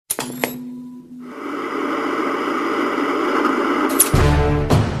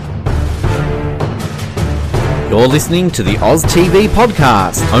You're listening to the Oz TV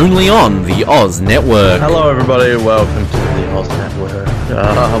podcast, only on the Oz Network. Hello everybody, welcome to the Oz Network.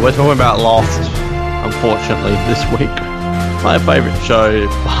 We're talking about Lost, unfortunately, this week. My favourite show,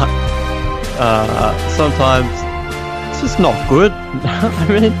 but sometimes it's just not good. I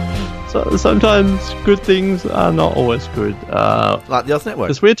mean, sometimes good things are not always good. Like the Oz Network.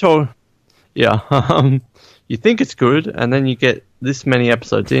 Because we're talking... Yeah, you think it's good, and then you get this many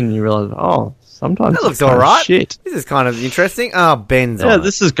episodes in, and you realise, oh, sometimes that looks alright. Shit. This is kind of interesting. Oh, Ben's Yeah, on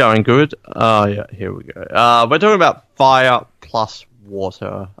this is going good. Yeah, here we go. We're talking about Fire plus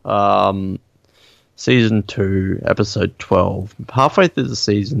Water, Season 2, Episode 12. Halfway through the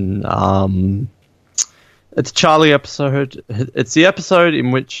season, it's a Charlie episode. It's the episode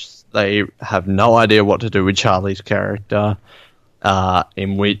in which they have no idea what to do with Charlie's character.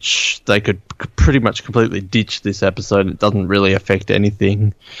 In which they could pretty much completely ditch this episode. It doesn't really affect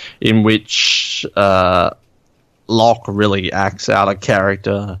anything. In which Locke really acts out a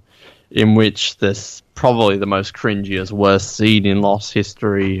character. In which this probably the most cringiest, worst scene in Lost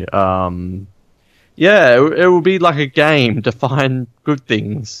history. Yeah, it will be like a game to find good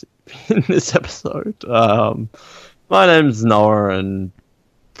things in this episode. My name's Noah, and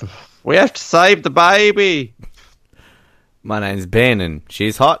we have to save the baby. My name's Ben, and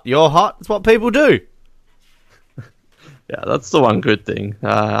she's hot, you're hot. It's what people do. Yeah, that's the one good thing.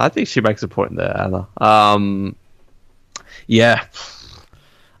 I think she makes a point there, Anna. Yeah.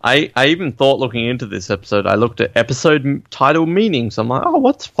 I even thought looking into this episode, I looked at episode title meanings. I'm like, oh,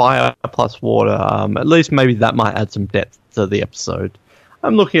 what's Fire plus Water? At least maybe that might add some depth to the episode.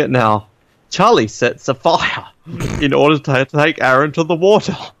 I'm looking at now, Charlie sets a fire in order to take Aaron to the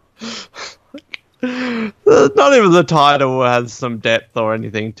water. Not even the title has some depth or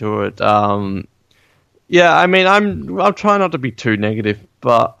anything to it. Yeah, I mean, I'll try not to be too negative,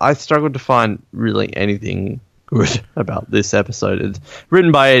 but I struggled to find really anything good about this episode. It's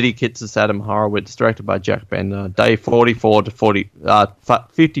written by Eddie Kitsis, Adam Horowitz, directed by Jack Bender. Day 54 to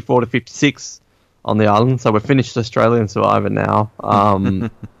 54 to 56 on the island. So we're finished Australian Survivor now.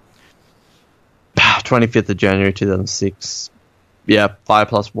 25th of January 2006. Yeah, Fire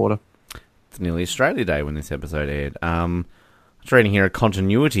plus Water. It's nearly Australia Day when this episode aired. I was reading here a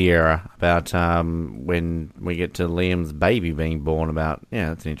continuity error about when we get to Liam's baby being born. Yeah,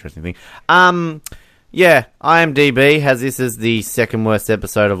 that's an interesting thing. Yeah, IMDb has this as the second worst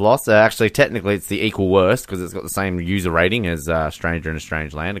episode of Lost. Actually, technically, it's the equal worst because it's got the same user rating as Stranger in a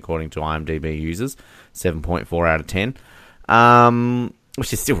Strange Land, according to IMDb users, 7.4 out of 10.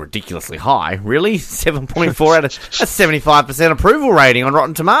 Which is still ridiculously high. Really? 7.4 out of... That's 75% approval rating on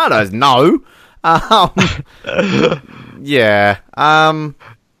Rotten Tomatoes. No. Yeah.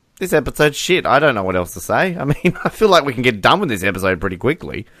 This episode's shit. I don't know what else to say. I mean, I feel like we can get done with this episode pretty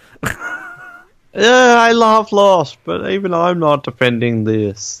quickly. Yeah, I love Lost, but even I'm not defending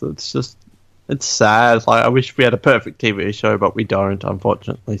this. It's just... It's sad. Like, I wish we had a perfect TV show, but we don't,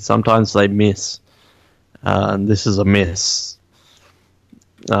 unfortunately. Sometimes they miss. And this is a miss.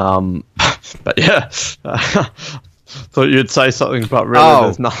 But yeah, thought you'd say something, but really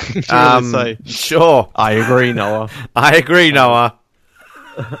there's nothing to really say. Sure. I agree, Noah. I agree, Noah.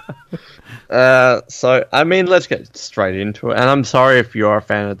 So, I mean, let's get straight into it. And I'm sorry if you're a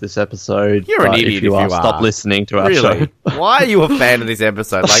fan of this episode. You're an idiot if you are. Stop listening to our show. Why are you a fan of this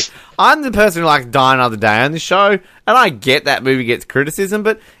episode? Like, I'm the person who likes Die Another Day on this show, and I get that movie gets criticism,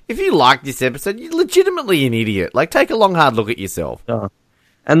 but if you like this episode, you're legitimately an idiot. Like, take a long, hard look at yourself.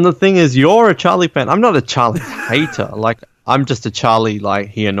 And the thing is, you're a Charlie fan. I'm not a Charlie hater. Like, I'm just a Charlie, like,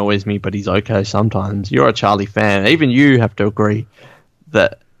 he annoys me, but he's okay sometimes. You're a Charlie fan. Even you have to agree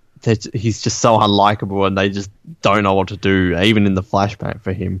that he's just so unlikable and they just don't know what to do, even in the flashback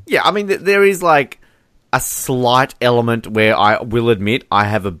for him. Yeah, I mean, there is, like, a slight element where I will admit I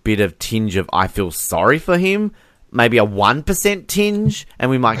have a bit of tinge of I feel sorry for him. Maybe a 1% tinge, and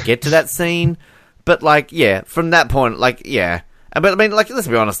we might get to that scene. But, like, yeah, from that point, like, yeah. But, I mean, like, let's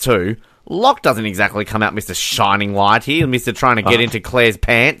be honest, too. Locke doesn't exactly come out Mr. Shining Light here, Mr. trying to get into Claire's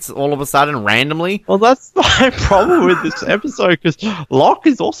pants all of a sudden, randomly. Well, that's my problem with this episode, because Locke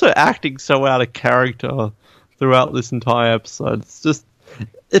is also acting so out of character throughout this entire episode. It's just...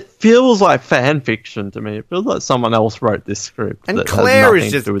 It feels like fan fiction to me. It feels like someone else wrote this script. And Claire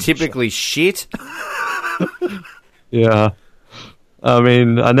is just typically shit. Yeah. I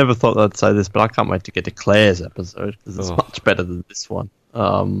mean, I never thought I'd say this, but I can't wait to get to Claire's episode because it's much better than this one.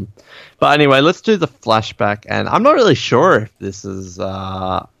 But anyway, let's do the flashback, and I'm not really sure if this is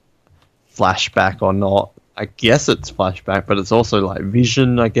flashback or not. I guess it's flashback, but it's also like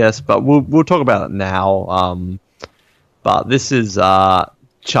vision, I guess. But we'll talk about it now. But this is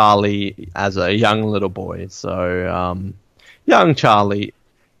Charlie as a young little boy. So, young Charlie.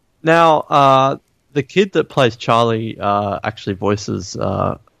 Now, the kid that plays Charlie actually voices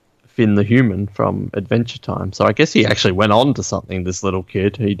Finn the Human from Adventure Time. So I guess he actually went on to something, this little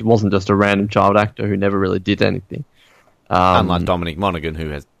kid. He wasn't just a random child actor who never really did anything. Unlike Dominic Monaghan, who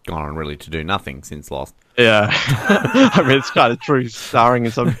has gone on really to do nothing since Lost. Yeah. I mean, it's kind of true, starring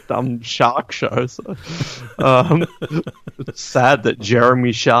in some dumb shark show. So, it's sad that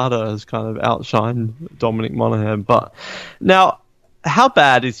Jeremy Sharder has kind of outshined Dominic Monaghan. But now, how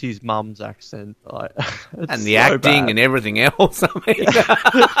bad is his mum's accent? Like, and the acting and everything else. I mean.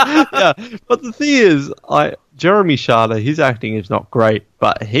 Yeah, but the thing is, Jeremy Sharder, his acting is not great,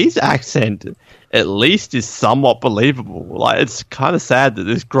 but his accent at least is somewhat believable. Like, it's kind of sad that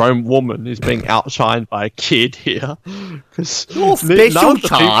this grown woman is being outshined by a kid here. You're special,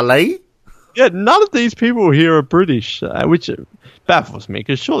 Charlie. None of these people here are British, which baffles me,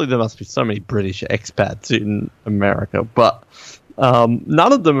 because surely there must be so many British expats in America, but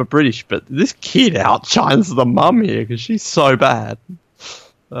none of them are British, but this kid outshines the mum here, because she's so bad.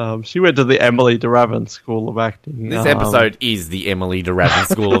 She went to the Emily de Ravin School of Acting. This episode is the Emily de Ravin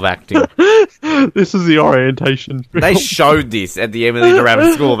School of Acting. This is the orientation film. They showed this at the Emily de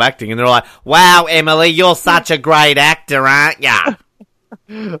Ravin School of Acting, and they're like, "Wow, Emily, you're such a great actor, aren't ya?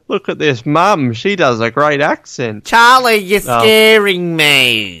 Look at this mum. She does a great accent. Charlie, you're scaring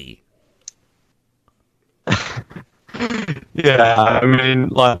me." Yeah, I mean,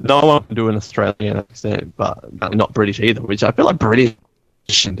 like, no one can do an Australian accent, but not British either, which I feel like British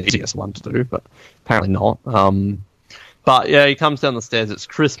is the easiest one to do, but apparently not. But yeah, he comes down the stairs. It's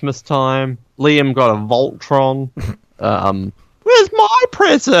Christmas time. Liam got a Voltron. Where's my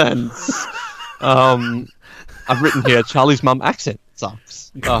presents? I've written here, Charlie's mum accent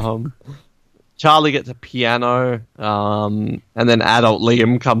sucks. Charlie gets a piano, and then adult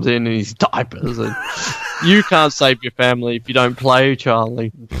Liam comes in his diapers. And you can't save your family if you don't play,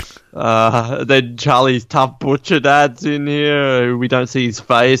 Charlie. Then Charlie's tough butcher dad's in here. We don't see his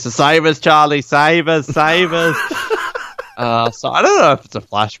face. Save us, Charlie. Save us. Save us. So I don't know if it's a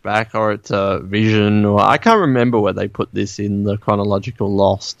flashback or it's a vision, or I can't remember where they put this in the chronological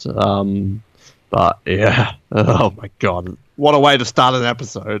Lost. But yeah, oh my god, what a way to start an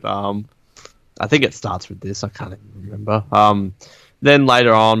episode. I think it starts with this. I can't even remember. Then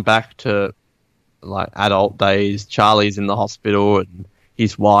later on, back to like adult days, Charlie's in the hospital and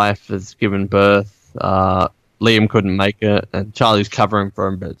his wife has given birth. Liam couldn't make it, and Charlie's covering for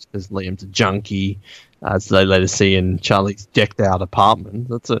him, but it's because Liam's a junkie, as they let us see in Charlie's decked out apartment.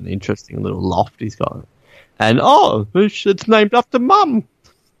 That's an interesting little loft he's got. And it's named after Mum.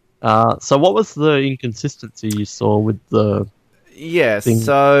 So what was the inconsistency you saw with the thing?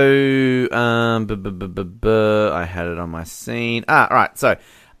 So I had it on my scene. Right. So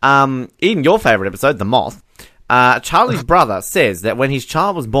in your favourite episode, The Moth, Charlie's brother says that when his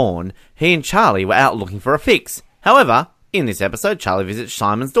child was born, he and Charlie were out looking for a fix. However, in this episode, Charlie visits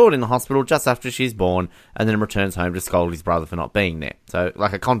Simon's daughter in the hospital just after she's born, and then returns home to scold his brother for not being there. So,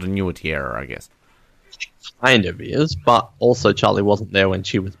 like a continuity error, I guess. Kind of is, but also Charlie wasn't there when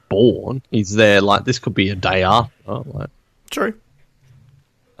she was born. He's there, like, this could be a day after. Like, true.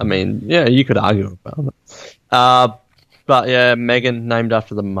 I mean, yeah, you could argue about it. But yeah, Megan, named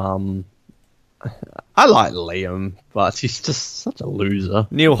after the mum. I like Liam, but he's just such a loser.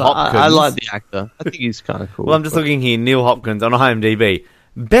 Neil Hopkins. I like the actor. I think he's kind of cool. Well, I'm just looking here. Neil Hopkins on IMDb.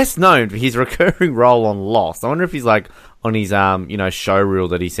 Best known for his recurring role on Lost. I wonder if he's like on his show reel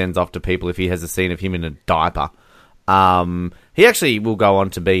that he sends off to people if he has a scene of him in a diaper. He actually will go on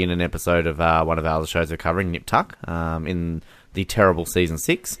to be in an episode of one of our other shows we're covering, Nip Tuck, in the terrible season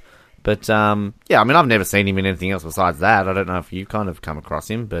 6. But, yeah, I mean, I've never seen him in anything else besides that. I don't know if you've kind of come across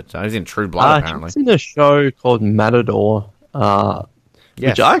him, but he's in True Blood, apparently. He's in a show called Matador,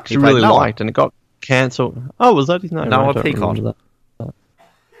 which I actually really liked, and it got cancelled. Oh, was that his name? Noah Peacock.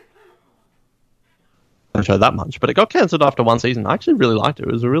 I don't show that much, but it got cancelled after one season. I actually really liked it.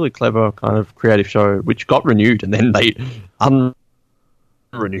 It was a really clever kind of creative show, which got renewed, and then they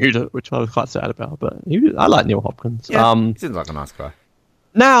renewed it, which I was quite sad about. But I like Neil Hopkins. Yeah, he seems like a nice guy.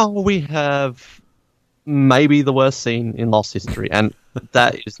 Now we have maybe the worst scene in Lost history, and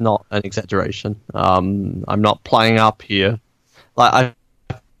that is not an exaggeration. I'm not playing up here. Like I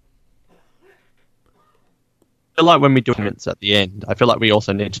feel like when we do comments at the end, I feel like we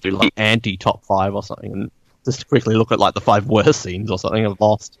also need to do like anti-top 5 or something, and just quickly look at like the 5 worst scenes or something of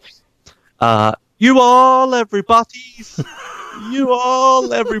Lost. You all, everybody's. You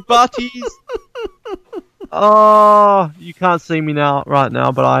all, everybody's. Oh, you can't see me right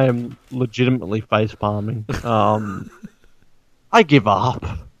now, but I am legitimately face palming. I give up.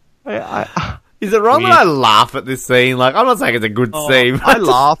 I Is it wrong that I laugh at this scene? Like, I'm not saying it's a good scene. I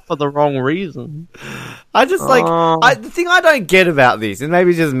laugh for the wrong reason. I just the thing I don't get about this, and maybe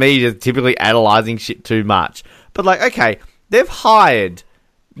it's just me just typically analysing shit too much, but like, okay, they've hired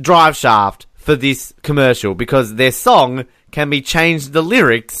Drive Shaft for this commercial because their song can be changed the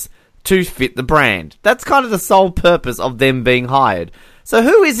lyrics to fit the brand. That's kind of the sole purpose of them being hired. So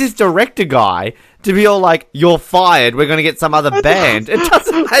who is this director guy to be all like, you're fired, we're going to get some other band? It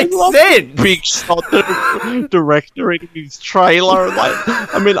doesn't make sense. Big shot director in his trailer. Like,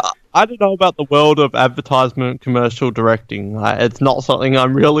 I mean, I don't know about the world of advertisement commercial directing. It's not something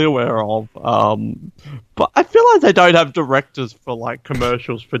I'm really aware of. But I feel like they don't have directors for like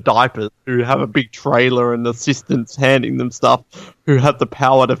commercials for diapers who have a big trailer and assistants handing them stuff who have the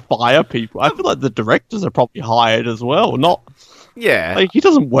power to fire people. I feel like the directors are probably hired as well. Yeah. Like, he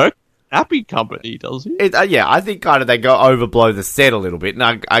doesn't work for a happy company, does he? Yeah, I think kind of they go overblow the set a little bit,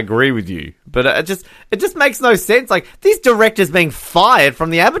 and I agree with you. But it just makes no sense. Like, these directors being fired from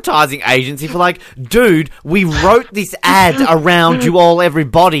the advertising agency for like, dude, we wrote this ad around you all,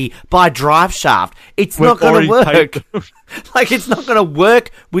 everybody, by Drive Shaft. It's not going to work. Like, it's not going to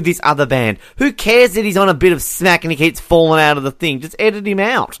work with this other band. Who cares that he's on a bit of smack and he keeps falling out of the thing? Just edit him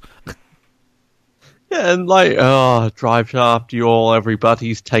out. Yeah, and like, Drive Shaft, you all,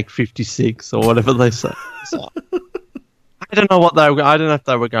 everybody's take 56 or whatever they say. So, I don't know I don't know if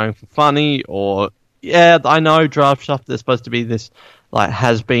they were going for funny or, yeah, I know Drive Shaft, they're supposed to be this, like,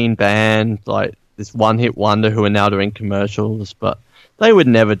 has-been band, like, this one-hit wonder who are now doing commercials, but they would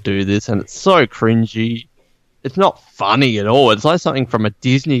never do this, and it's so cringy. It's not funny at all. It's like something from a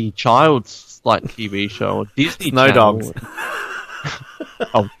Disney child's, like, TV show or Disney Snow Channel. Dogs.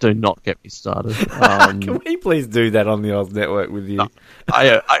 Oh, do not get me started. Can we please do that on the Oz Network with you? No,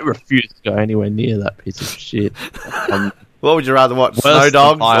 I refuse to go anywhere near that piece of shit. What would you rather watch, Snow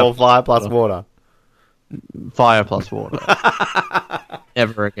Dogs or Fire Plus Water? Fire Plus Water.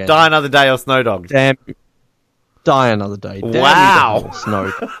 Ever again. Die Another Day or Snow Dogs? Damn. Die Another Day. Damn wow.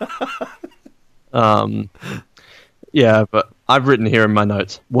 Snow. Yeah, but I've written here in my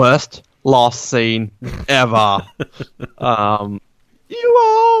notes, worst lost scene ever. You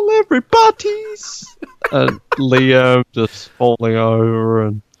all, everybody's. And Liam just falling over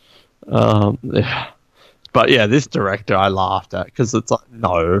and yeah. But yeah, this director I laughed at because it's like,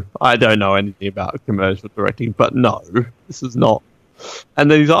 no, I don't know anything about commercial directing, but no, this is not. And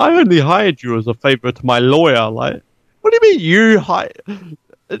then he's like, I only hired you as a favor to my lawyer. Like, what do you mean you hired?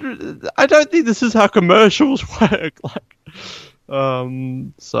 I don't think this is how commercials work. Like,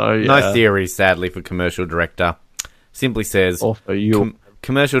 so yeah. No theory, sadly, for commercial director. Simply says, or for you.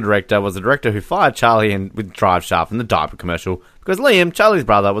 Commercial director was the director who fired Charlie with Drive Shaft in the diaper commercial because Liam, Charlie's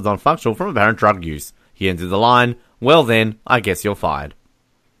brother, was on functional from apparent drug use. He entered the line, well then, I guess you're fired.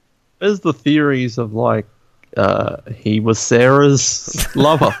 There's the theories of, like, he was Sarah's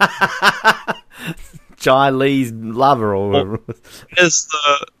lover. Jai Lee's lover, or there's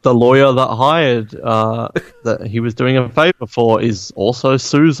the lawyer that hired that he was doing a favor for is also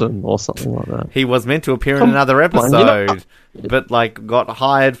Susan or something like that. He was meant to appear in another episode, but like got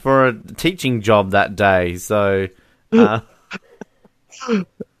hired for a teaching job that day. So, so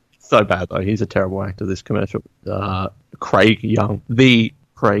bad though. He's a terrible actor. This commercial, Craig Young, the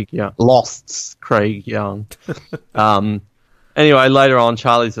Craig Young, Lost's Craig Young. Anyway, later on,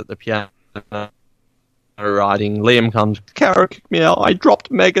 Charlie's at the piano. Writing. Liam comes, Kara kicked me out. I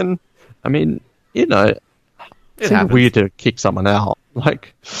dropped Megan. I mean, you know, it's weird to kick someone out.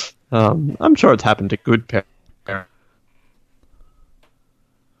 Like, I'm sure it's happened to good parents.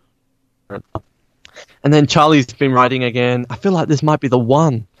 And then Charlie's been writing again. I feel like this might be the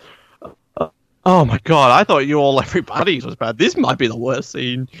one. Oh my god, I thought you all, everybody's was bad. This might be the worst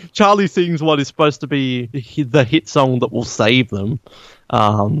scene. Charlie sings what is supposed to be the hit song that will save them.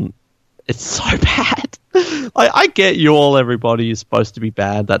 It's so bad. I get you all, everybody is supposed to be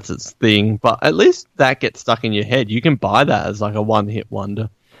bad. That's its thing. But at least that gets stuck in your head. You can buy that as like a one-hit wonder.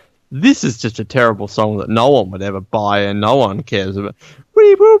 This is just a terrible song that no one would ever buy and no one cares about.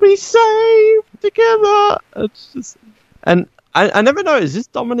 We will be saved together. It's just... And I never know, is this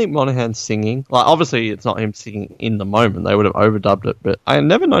Dominic Monaghan singing? Like, obviously it's not him singing in the moment. They would have overdubbed it. But I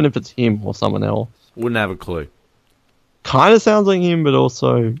never known if it's him or someone else. Wouldn't have a clue. Kind of sounds like him, but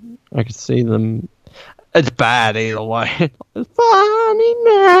also I could see them. It's bad either way. It's funny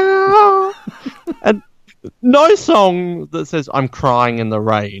now. And no song that says I'm crying in the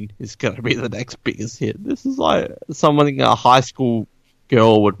rain is going to be the next biggest hit. This is like something a high school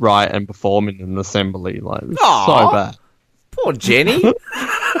girl would write and perform in an assembly. Like, it's so bad. Poor Jenny.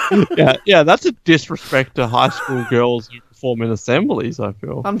 Yeah, that's a disrespect to high school girls who perform in assemblies, I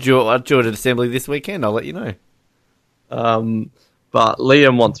feel. I'm due at assembly this weekend. I'll let you know. But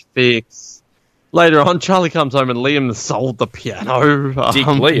Liam wants fix. Later on, Charlie comes home and Liam sold the piano. Dick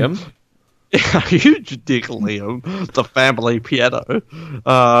Liam. Huge dick Liam, the family piano.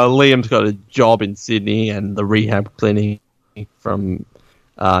 Liam's got a job in Sydney and the rehab clinic from,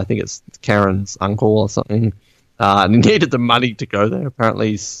 I think it's Karen's uncle or something. And he needed the money to go there.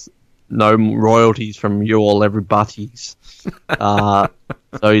 Apparently, he's no royalties from you all, everybody's. So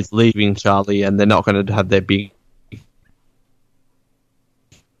he's leaving Charlie, and they're not going to have their big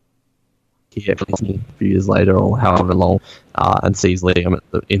here a few years later or however long, and sees Liam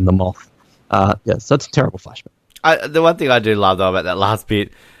in the moth. So it's a terrible flashback. The one thing I do love, though, about that last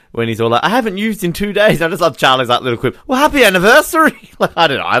bit, when he's all like, I haven't used in 2 days. I just love Charlie's like little quip. Well, happy anniversary. Like, I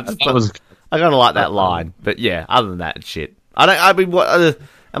don't know. I kind of like that line. But yeah, other than that, shit.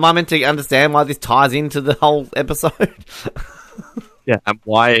 Am I meant to understand why this ties into the whole episode? Yeah, and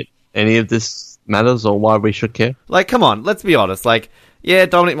why any of this matters or why we should care? Like, come on, let's be honest. Like, yeah,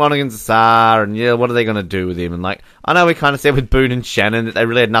 Dominic Monaghan's a star, and yeah, what are they going to do with him? And like, I know we kind of said with Boone and Shannon that they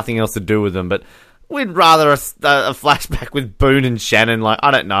really had nothing else to do with them, but we'd rather a flashback with Boone and Shannon, like,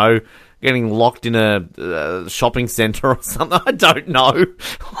 I don't know, getting locked in a shopping centre or something. I don't know.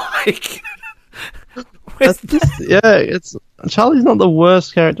 Like, it's Charlie's not the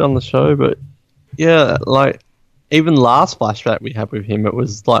worst character on the show, but yeah, like even last flashback we had with him, it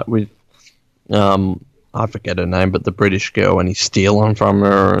was like with I forget her name, but the British girl, and he's stealing from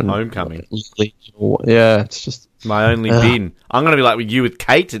her. And Homecoming. Yeah, it's just my only bin. I'm going to be like with you with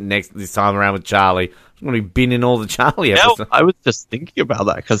Kate this time around with Charlie. I'm going to be binning all the Charlie episodes. I was just thinking about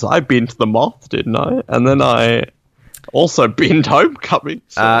that because I binned the moth, didn't I? And then I also binned Homecoming.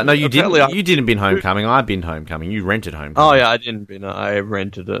 So no, you didn't. You didn't bin Homecoming. I binned Homecoming. You rented Homecoming. Oh yeah, I didn't bin it. I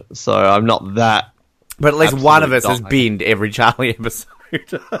rented it, so I'm not that. But at least one of us has binned every Charlie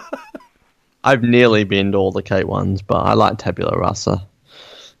episode. I've nearly binned all the Kate ones, but I like Tabula Rasa.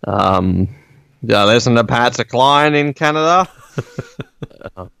 Listen to Patsy Cline in Canada.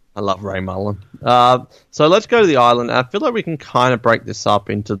 I love Ray Mullen. So let's go to the island. I feel like we can kind of break this up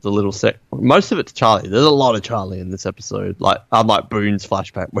into the little set. Most of it's Charlie. There's a lot of Charlie in this episode. Like, unlike Boone's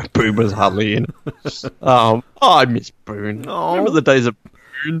flashback where Boone was hardly in. I miss Boone. Oh, remember the days of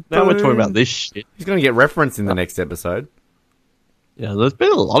Boone? Now we're talking about this shit. He's going to get referenced in the next episode. Yeah, there's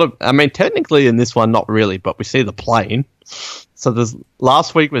been a lot of... I mean, technically in this one, not really, but we see the plane. So there's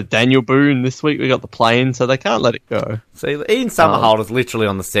last week was Daniel Boone. This week we got the plane, so they can't let it go. See, Ian Somerhalder is literally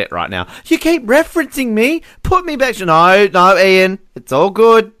on the set right now. You keep referencing me. Put me back. No, Ian. It's all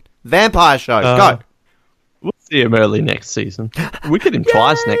good. Vampire show. Go. We'll see him early next season. We get him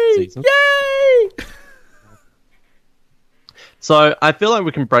twice next season. Yay! So I feel like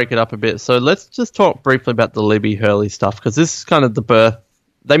we can break it up a bit. So let's just talk briefly about the Libby Hurley stuff, because this is kind of the birth.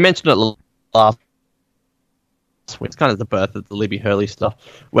 They mentioned it last week. It's kind of the birth of the Libby Hurley stuff,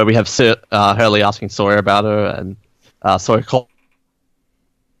 where we have Hurley asking Sawyer about her, and Sawyer calls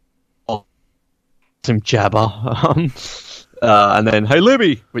him Jabba. And then, hey,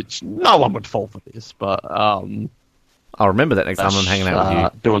 Libby, which no one would fall for this, but I'll remember that next time I'm hanging out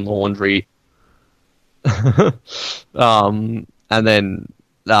with you. Doing laundry. And then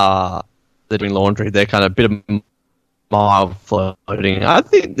they're doing laundry. They're kind of a bit of mild flirting. I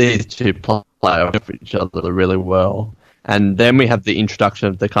think these two play off each other really well. And then we have the introduction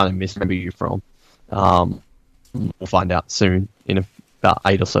of the kind of misremember you from. We'll find out soon in about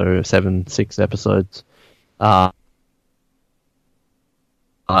 8 or so, 6 episodes. And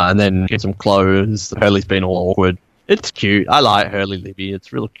then get some clothes. Hurley's been all awkward. It's cute. I like Hurley Libby.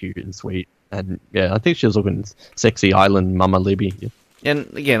 It's real cute and sweet. And yeah, I think she was looking sexy island mama Libby. Yeah.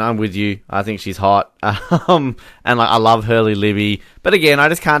 And again, I'm with you. I think she's hot. And like, I love Hurley Libby. But again, I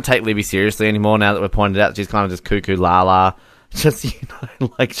just can't take Libby seriously anymore now that we've pointed out she's kind of just cuckoo la. Just,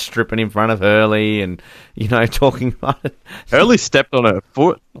 like stripping in front of Hurley and, talking about it. Hurley stepped on her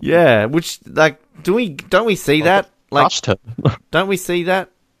foot. Yeah, which, like, don't we see that? Like, touched her. Don't we see that?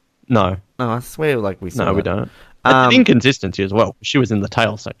 No. No, I swear like we saw that. No, we don't. It's inconsistency as well. She was in the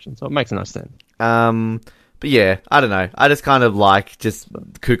tail section, so it makes no sense. But yeah, I don't know. I just kind of like just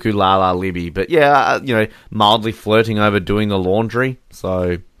cuckoo la Libby. But yeah, mildly flirting over doing the laundry.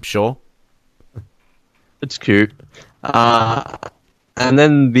 So, sure. It's cute. And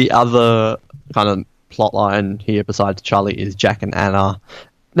then the other kind of plot line here besides Charlie is Jack and Anna.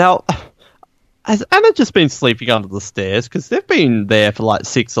 Now, has Anna just been sleeping under the stairs? Because they've been there for like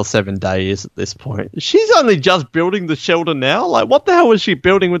 6 or 7 days at this point. She's only just building the shelter now? Like, what the hell was she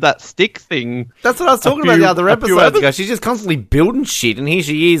building with that stick thing? That's what I was talking about the other episodes ago. She's just constantly building shit, and here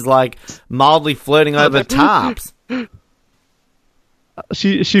she is, like, mildly flirting over tarps.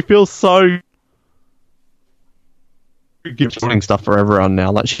 She feels so doing stuff for everyone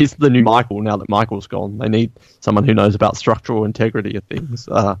now. Like, she's the new Michael now that Michael's gone. They need someone who knows about structural integrity of things.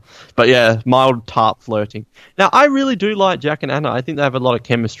 But yeah, mild tart flirting. Now, I really do like Jack and Anna. I think they have a lot of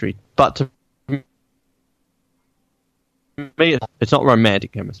chemistry. But to me, it's not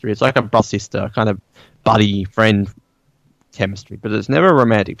romantic chemistry. It's like a brother-sister kind of buddy-friend chemistry. But it's never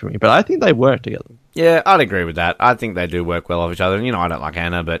romantic for me. But I think they work together. Yeah, I'd agree with that. I think they do work well off each other. And, I don't like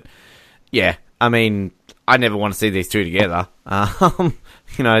Anna, but yeah, I mean, I never want to see these two together. The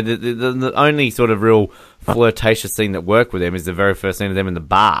only sort of real flirtatious scene that worked with them is the very first scene of them in the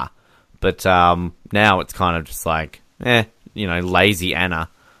bar. But now it's kind of just like, lazy Anna.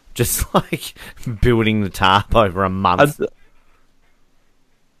 Just like building the tarp over a month.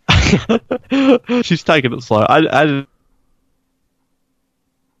 She's taking it slow. I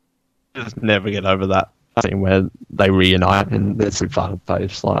just never get over that scene where they reunite and there's some fun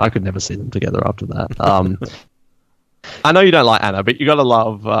face. Like, I could never see them together after that. I know you don't like Anna, but you gotta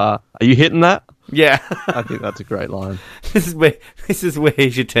love. Are you hitting that? Yeah, I think that's a great line. This is where he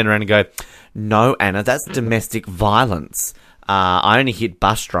should turn around and go, "No, Anna, that's domestic violence. I only hit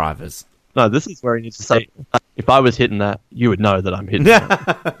bus drivers." No, this is where he needs to say, "If I was hitting that, you would know that I'm hitting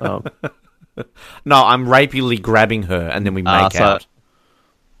that." No, I'm rapidly grabbing her, and then we make out.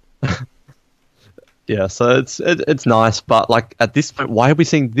 Yeah, so it's nice, but like at this point, why are we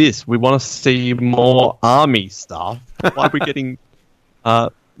seeing this? We want to see more army stuff. Why are we getting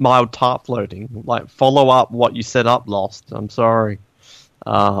mild tart floating? Like, follow up what you set up, Lost. I'm sorry.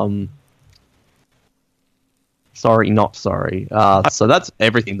 Sorry, not sorry. So that's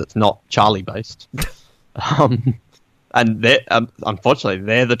everything that's not Charlie based. And unfortunately,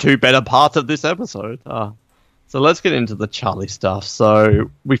 they're the two better parts of this episode. So let's get into the Charlie stuff.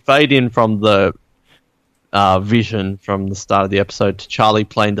 So we fade in from the vision from the start of the episode to Charlie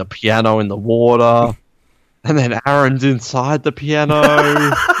playing the piano in the water, and then Aaron's inside the piano.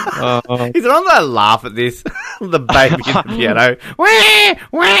 Is it on that laugh at this? The baby in the piano.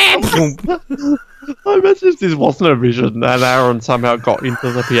 I imagine if this wasn't a vision and Aaron somehow got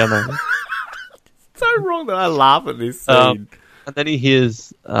into the piano. So wrong that I laugh at this scene. And then he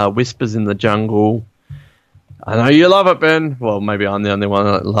hears whispers in the jungle. I know you love it, Ben. Well, maybe I'm the only one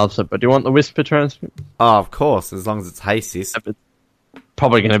that loves it, but do you want the whisper transcript? Oh, of course, as long as it's hey sis. It's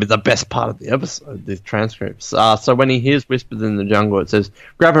probably going to be the best part of the episode, these transcripts. So when he hears whispers in the jungle, it says,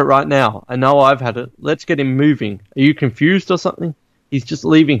 "Grab it right now. I know I've had it. Let's get him moving. Are you confused or something? He's just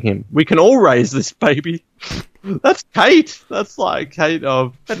leaving him. We can all raise this baby." That's Kate. That's like Kate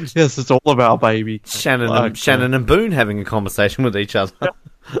of, yes, it's all of our baby. Shannon and Boone having a conversation with each other.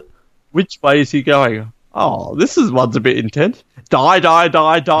 Which way is he going? Oh, this one's a bit intense. Die, die,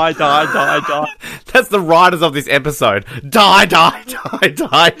 die, die, die, die, die. That's the writers of this episode. Die, die, die,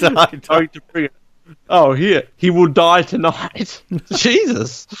 die, die, die. Oh, here. He will die tonight.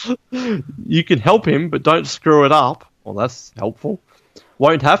 Jesus. You can help him, but don't screw it up. Well, that's helpful.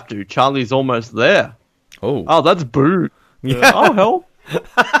 Won't have to. Charlie's almost there. Oh, that's Boo. Yeah. Oh, hell.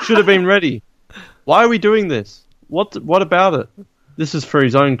 Should have been ready. Why are we doing this? What about it? This is for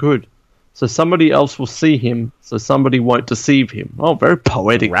his own good. So somebody else will see him, so somebody won't deceive him. Oh, very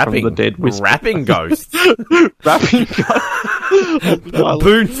poetic from the dead whisper. Rapping ghost. Rapping ghost.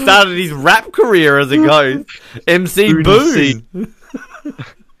 Boone started his rap career as a ghost. MC Boone.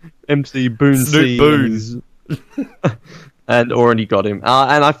 MC Boone. Snoop Boone. And already got him.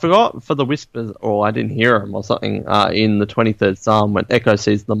 And I forgot for the whispers, or I didn't hear him or something, in the 23rd Psalm when Echo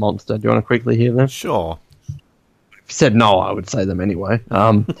sees the monster. Do you want to quickly hear them? Sure. If you said no, I would say them anyway.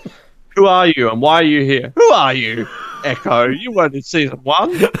 Who are you and why are you here? Who are you, Echo? You weren't in season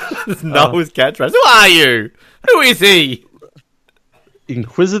 1. Noah's catchphrase. Who are you? Who is he?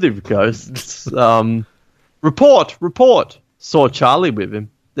 Inquisitive ghosts. Report. Saw Charlie with him.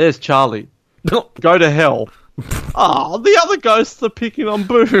 There's Charlie. Go to hell. Oh, the other ghosts are picking on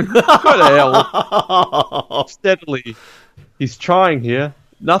Boone. Go to hell. Steadily. He's trying here.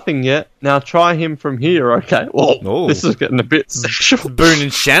 Nothing yet. Now try him from here, okay? Whoa, this is getting a bit sexual. Boone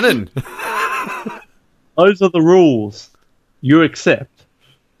and Shannon. Those are the rules. You accept.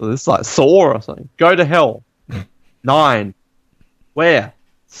 So this is like Saw or something. Go to hell. 9. Where?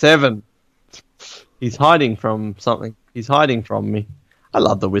 7. He's hiding from something. He's hiding from me. I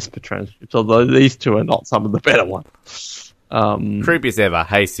love the whisper transcripts, although these two are not some of the better ones. Creepiest ever.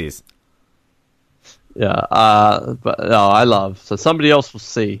 Hey, sis. Yeah, but no, I love. So somebody else will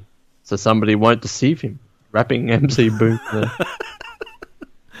see. So somebody won't deceive him. Rapping MC Boone.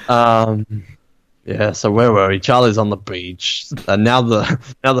 Yeah. So where were we? Charlie's on the beach, and now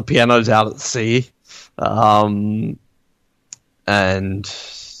the piano's out at sea. and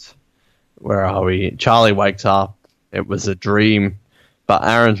where are we? Charlie wakes up. It was a dream, but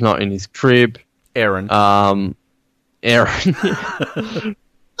Aaron's not in his crib. Aaron. Aaron.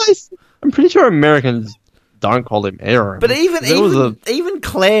 I'm pretty sure Americans don't call him Aaron. But even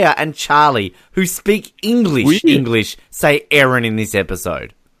Claire and Charlie, who speak English, say Aaron in this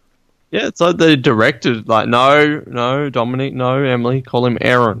episode. Yeah, it's like the director, like, no, Dominic, no, Emily, call him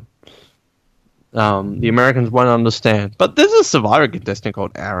Aaron. The Americans won't understand. But there's a Survivor contestant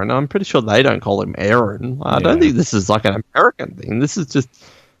called Aaron. I'm pretty sure they don't call him Aaron. I don't think this is like an American thing. This is just,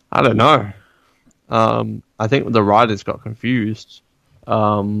 I don't know. I think the writers got confused.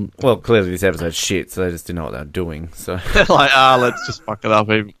 Well, clearly this episode's shit, so they just didn't know what they were doing. So they're like, let's just fuck it up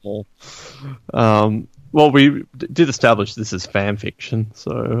even more. Well, we did establish this is fan fiction,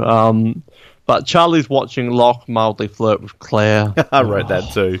 so. But Charlie's watching Locke mildly flirt with Claire. I wrote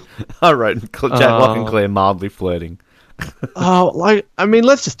that too. I wrote Locke and Claire mildly flirting.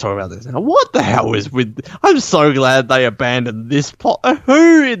 Let's just talk about this now. What the hell is with... I'm so glad they abandoned this plot.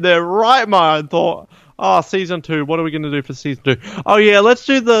 Who in their right mind thought, season 2, what are we going to do for season 2? Oh, yeah, let's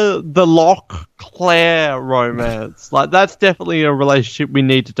do the Locke-Claire romance. Like, that's definitely a relationship we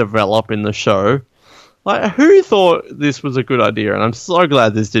need to develop in the show. Like, who thought this was a good idea? And I'm so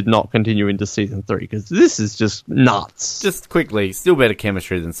glad this did not continue into season 3, because this is just nuts. Just quickly, still better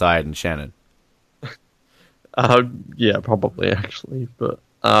chemistry than Syed and Shannon. Yeah, probably, actually. But,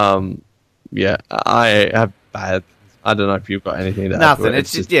 yeah, I have bad... I don't know if you've got anything to add. Nothing.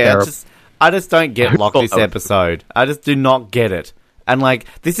 It's just I just don't get Locke this episode. I just do not get it. And, like,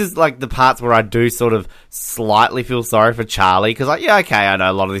 this is, like, the parts where I do sort of slightly feel sorry for Charlie, because, like, yeah, okay, I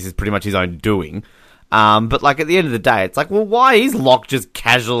know a lot of this is pretty much his own doing. But, like, at the end of the day, it's like, well, why is Locke just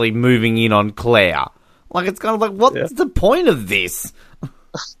casually moving in on Claire? Like, it's kind of like, what's the point of this?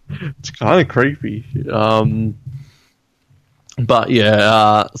 It's kind of creepy. But,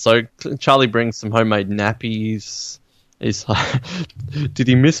 yeah, so Charlie brings some homemade nappies. He's like, did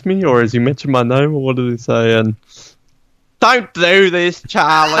he miss me, or has he mentioned my name, or what did he say? And, don't do this,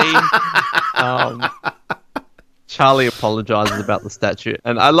 Charlie! Charlie apologizes about the statue.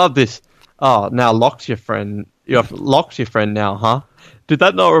 And I love this. Oh, now Locke's your friend. Locke's your friend now, huh? Did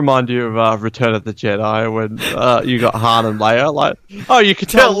that not remind you of Return of the Jedi when you got Han and Leia? Like, you can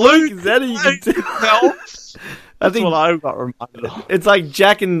tell Luke. Is that how you can tell? That's what I got reminded of. It's like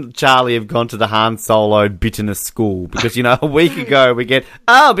Jack and Charlie have gone to the Han Solo bitterness school because, you know, a week ago we get,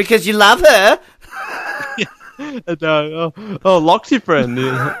 because you love her. No, Locke's your friend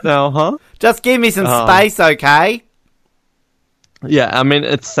now, huh? Just give me some space, okay? Yeah, I mean,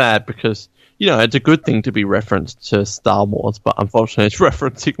 it's sad because, you know, it's a good thing to be referenced to Star Wars, but unfortunately it's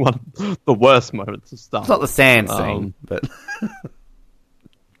referencing one of the worst moments of Star Wars. It's not the sand scene, but...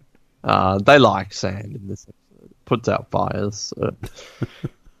 they like sand in this episode. It puts out fires. So.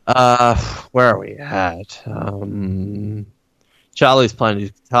 Where are we at? Charlie's playing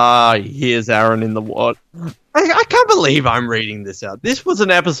his guitar. He hears Aaron in the water. I can't believe I'm reading this out. This was an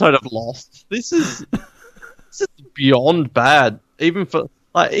episode of Lost. This is beyond bad. Even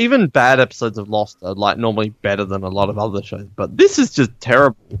bad episodes of Lost are like normally better than a lot of other shows, but this is just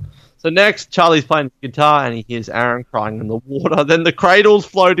terrible. So next, Charlie's playing his guitar and he hears Aaron crying in the water. Then the cradle's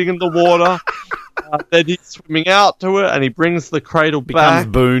floating in the water. Then he's swimming out to it and he brings the cradle back.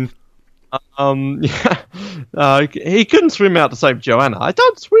 Boone. He couldn't swim out to save Joanna. I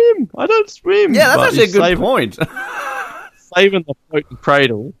don't swim. Yeah, that's actually a good point. Saving the floating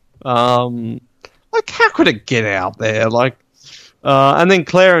cradle. Like, how could it get out there? Like, and then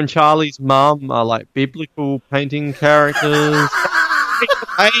Claire and Charlie's mum are like biblical painting characters.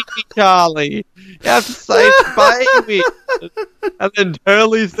 Baby Charlie, you have to save the baby. And then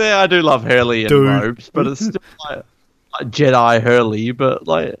Hurley's there. I do love Hurley in robes, but it's still like Jedi Hurley. But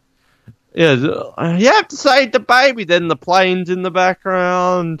like, yeah, you have to save the baby. Then the plane's in the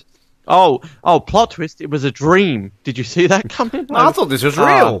background. Oh, plot twist! It was a dream. Did you see that coming? I thought this was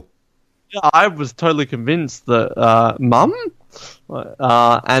real. Yeah, I was totally convinced that Mum,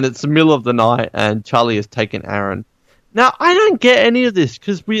 and it's the middle of the night, and Charlie has taken Aaron. Now, I don't get any of this,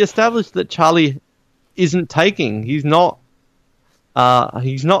 because we established that Charlie isn't taking. He's not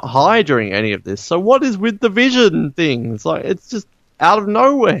high during any of this. So what is with the vision thing? It's like, it's just out of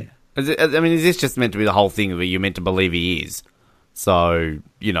nowhere. Is this just meant to be the whole thing that you're meant to believe he is? So,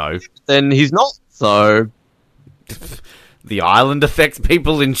 you know. Then he's not, so... The island affects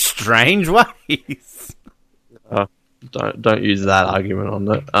people in strange ways. Don't use that argument on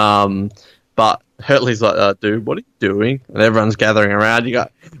it. But Hurley's like, dude, what are you doing? And everyone's gathering around. You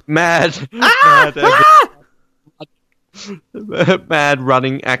got mad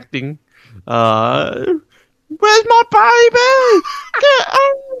running, acting. Where's my baby? Get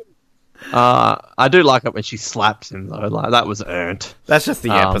out! I do like it when she slaps him though. Like that was earned. That's just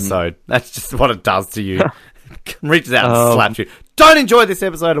the episode. That's just what it does to you. Reaches out and slaps you. Don't enjoy this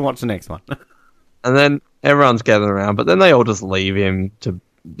episode and watch the next one. And then everyone's gathered around, but then they all just leave him to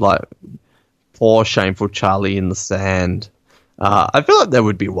like poor shameful Charlie in the sand. I feel like there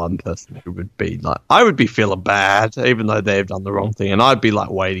would be one person who would be like, I would be feeling bad, even though they've done the wrong thing, and I'd be like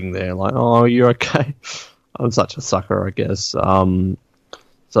waiting there, like, oh, you're okay. I'm such a sucker, I guess.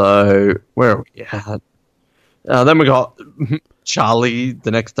 So where are we at? Then we got Charlie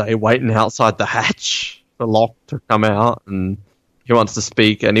the next day waiting outside the hatch for Locke to come out, and he wants to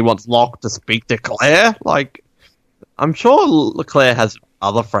speak, and he wants Locke to speak to Claire. Like, I'm sure Claire has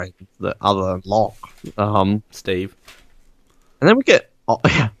other friends other than Locke. Steve. And then we get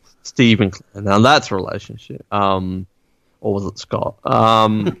Steve and Claire. Now that's a relationship. Or was it Scott?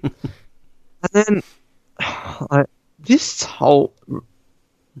 And then this whole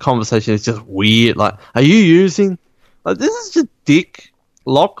conversation is just weird. Like, are you using? Like, this is just dick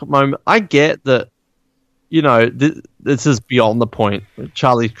Locke moment. I get that. You know, this is beyond the point.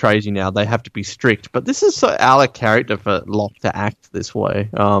 Charlie's crazy now. They have to be strict. But this is so out of character for Locke to act this way.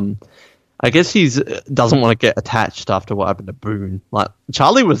 I guess he doesn't want to get attached after what happened to Boone. Like,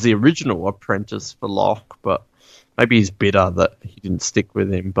 Charlie was the original apprentice for Locke, but maybe he's bitter that he didn't stick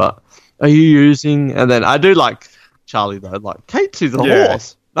with him. But are you using... And then I do like Charlie, though. Like, Katie's a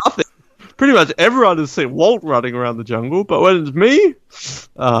horse. Nothing. Pretty much everyone has seen Walt running around the jungle, but when it's me,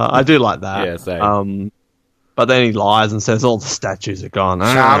 I do like that. Yeah, same. But then he lies and says all the statues are gone.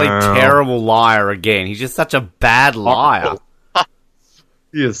 Charlie, terrible liar again. He's just such a bad liar.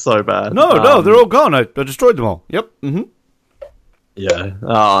 He is so bad. No, they're all gone. I destroyed them all. Yep. Mm-hmm. Yeah.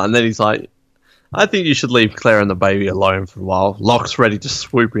 And then he's like, I think you should leave Claire and the baby alone for a while. Locke's ready to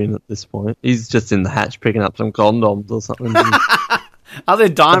swoop in at this point. He's just in the hatch picking up some condoms or something. Are there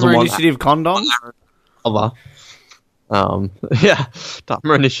Dimer Initiative condoms? Yeah,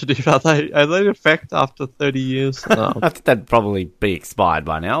 Dimer Initiative. Are they in effect after 30 years? I think they'd probably be expired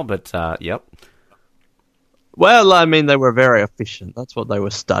by now, but yep. Well, I mean, they were very efficient. That's what they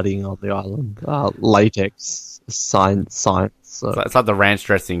were studying on the island. Latex science. So it's like the ranch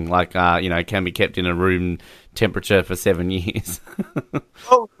dressing, like, can be kept in a room temperature for 7 years.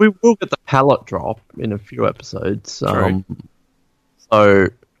 Well, we will get the pallet drop in a few episodes. True. So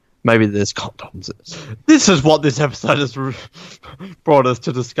maybe there's condoms. This is what this episode has brought us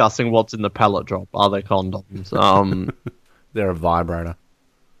to discussing what's in the pallet drop. Are there condoms? They're a vibrator.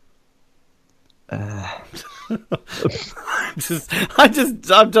 I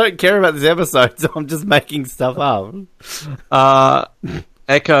don't care about this episode, so I'm just making stuff up.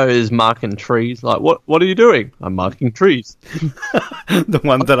 Echo is marking trees. Like, what are you doing? I'm marking trees. The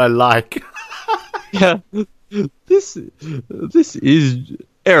ones that I like. Yeah. This is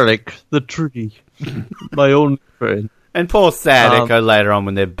Eric the tree. My own friend. And poor sad Echo later on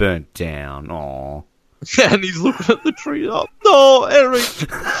when they're burnt down. Aww. Yeah, and he's looking at the tree. Oh, no, Eric.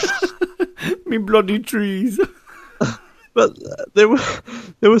 Me bloody trees. But there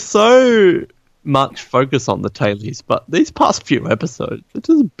was so much focus on the tailies, but these past few episodes, it's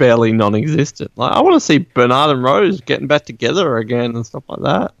just barely non-existent. Like, I want to see Bernard and Rose getting back together again and stuff like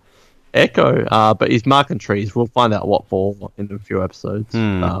that. Echo, but he's marking trees. We'll find out what for in a few episodes.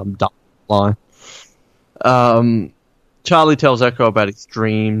 Don't lie. Charlie tells Echo about his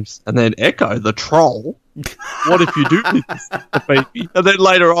dreams, and then Echo, the troll, what if you do this, baby? And then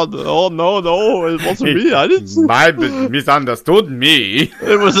later on, oh no, it wasn't me. I didn't say misunderstood me.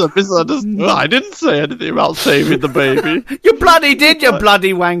 It was a misunderstanding. I didn't say anything about saving the baby. You bloody did, you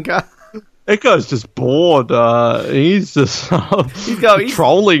bloody wanker. Echo's just bored. He's just he's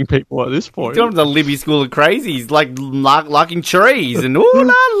trolling people at this point. He's gone to the Libby School of Crazy. He's like liking trees and ooh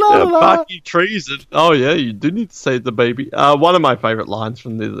la la la. Barky trees. Oh yeah, you do need to save the baby. One of my favourite lines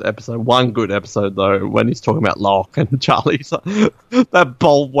from this episode. One good episode though, when he's talking about Locke and Charlie's like, that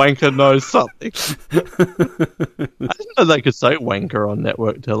bold wanker knows something. I didn't know they could say wanker on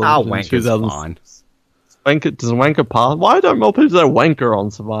network television. Wanker's fine. Does wanker pass? Why don't more people say wanker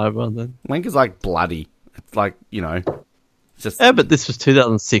on Survivor then? Wanker's like bloody. It's like, just... Yeah, but this was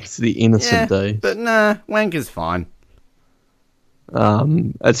 2006, the innocent days. But nah, wanker's fine.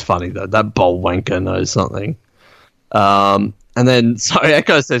 It's funny though, that bold wanker knows something. And then, so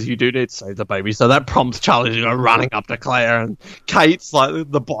Echo says you do need to save the baby, so that prompts Charlie to go running up to Claire, and Kate's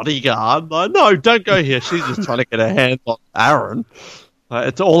like the bodyguard. Like, no, don't go here, she's just trying to get her hands on Aaron.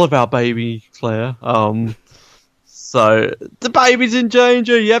 It's all about baby, Claire. So, the baby's in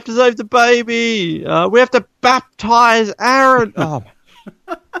danger. You have to save the baby. We have to baptize Aaron. Oh,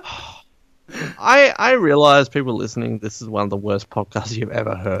 I realize people listening, this is one of the worst podcasts you've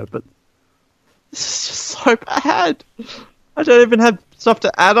ever heard, but this is just so bad. I don't even have stuff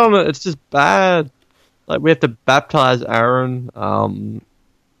to add on it. It's just bad. Like, we have to baptize Aaron, and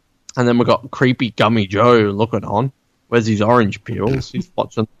then we've got creepy Gummy Joe looking on. Where's his orange peels? He's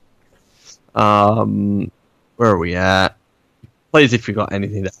watching. Where are we at? Please, if you got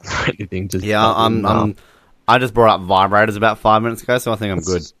anything to add, anything, just I just brought up vibrators about 5 minutes ago, so I think I'm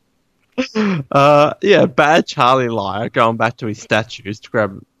good. Yeah, bad Charlie liar going back to his statues to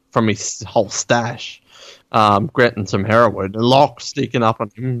grab from his whole stash, getting some heroin. Locke sneaking up on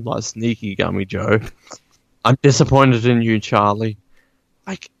him like sneaky Gummy Joe. I'm disappointed in you, Charlie.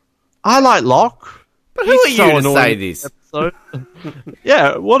 Like, I like Locke. But who are you to say this?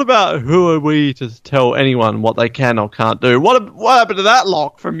 Yeah, what about who are we to tell anyone what they can or can't do? What happened to that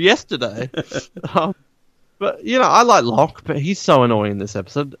Locke from yesterday? But, you know, I like Locke, but he's so annoying in this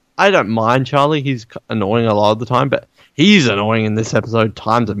episode. I don't mind Charlie. He's annoying a lot of the time, but he's annoying in this episode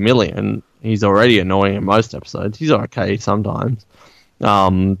times a million. He's already annoying in most episodes. He's okay sometimes.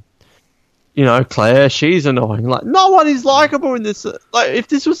 You know, Claire, she's annoying. Like, no one is likable in this. Like, if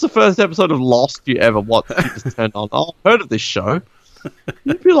this was the first episode of Lost you ever watched, you just turned on, oh, I've heard of this show.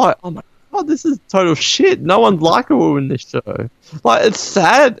 You'd be like, oh my God, this is total shit. No one's likable in this show. Like, it's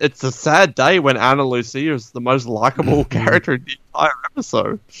sad. It's a sad day when Anna Lucia is the most likable character in the entire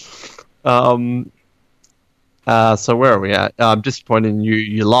episode. So where are we at? I'm disappointed in you.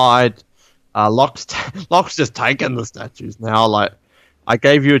 You lied. Locke's just taking the statues now. Like, I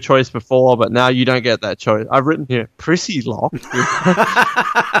gave you a choice before, but now you don't get that choice. I've written here, prissy Locke. You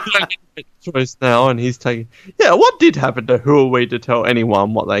don't get the choice now, and he's taking... Yeah, what did happen to who are we to tell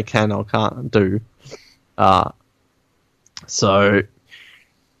anyone what they can or can't do?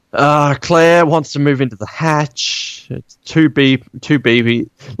 Claire wants to move into the hatch. It's too BB.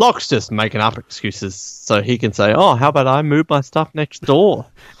 Locke's just making up excuses so he can say, oh, how about I move my stuff next door?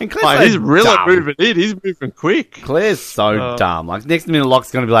 And Claire's he's really dumb. moving in. He's moving quick. Claire's so dumb. Like, next minute,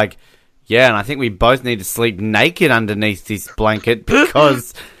 Locke's going to be like, yeah, and I think we both need to sleep naked underneath this blanket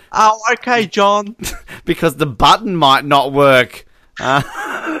because... Oh, okay, John. because the button might not work.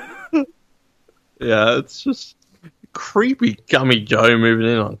 Yeah, it's just... creepy Gummy Joe moving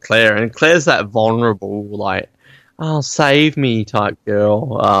in on Claire, and Claire's that vulnerable, like, oh, save me type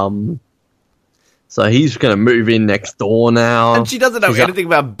girl. So he's going to move in next door now. And she doesn't know anything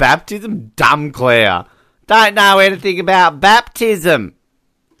about baptism. Dumb Claire. Don't know anything about baptism.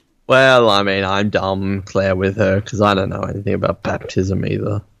 Well, I mean, I'm dumb, Claire, with her, because I don't know anything about baptism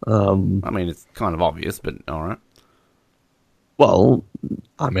either. I mean, it's kind of obvious, but alright. Well,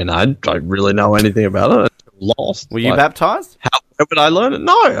 I mean, I don't really know anything about it. Lost. Were you baptized? How would I learn it?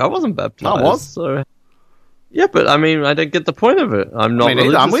 No, I wasn't baptized. I was. So, yeah, but I mean, I don't get the point of it. I'm not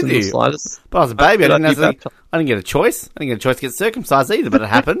religious. I'm with in you. the slightest. But I was a baby. I didn't get a choice. I didn't get a choice to get circumcised either, but it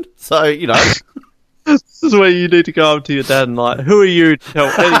happened. So, you know. This is where you need to go up to your dad and like, who are you to tell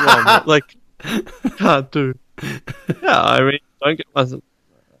anyone what, like, can't do? Yeah, I mean,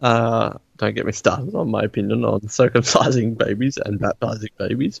 don't get me started on my opinion on circumcising babies and baptizing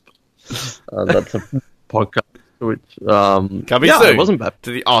babies. That's a podcast which Coming soon it wasn't baptized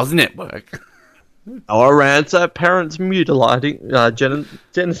to the Oz Network. Our rants at parents mutilating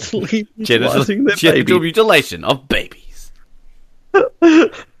genitally mutilating their genital baby. mutilation of babies.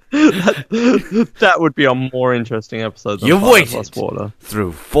 That would be a more interesting episode than You've Fire waited Plus Water.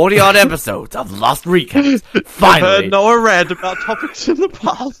 through 40-odd episodes of Lost Recaps. Finally. I've heard Noah rant about topics in the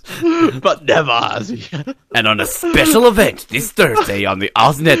past, but never has he. And on a special event this Thursday on the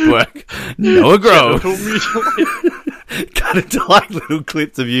Oz Network, Noah Grove cut into like little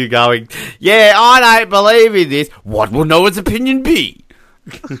clips of you going, yeah, I don't believe in this. What will Noah's opinion be?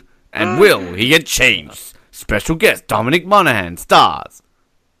 And will he get changed? Special guest Dominic Monaghan stars.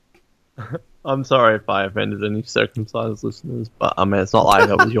 I'm sorry if I offended any circumcised listeners, but I mean, it's not like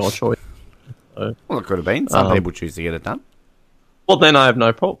that was your choice. So, Well, it could have been. Some people choose to get it done. well, then I have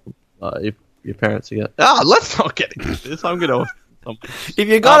no problem. If your parents are going let's not get into this. I'm going to... If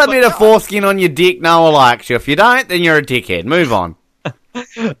you've got a bit of foreskin on your dick, Noah likes you. If you don't, then you're a dickhead. Move on.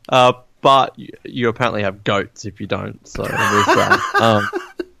 But you apparently have goats if you don't, so there's that.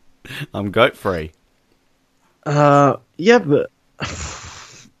 I'm goat free. Yeah, but...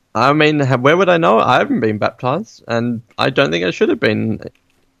 I mean, where would I know? I haven't been baptized, and I don't think I should have been.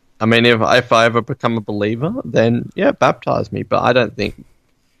 I mean, if I ever become a believer, then, yeah, baptize me. But I don't think...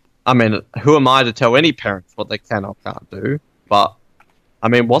 I mean, who am I to tell any parents what they can or can't do? But, I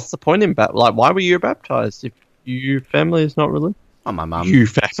mean, what's the point in like, why were you baptized if your family is not religious? Oh, my mum. Your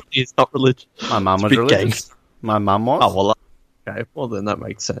family is not religious. My mum was religious. My mum was. Oh, well, okay. Well, then that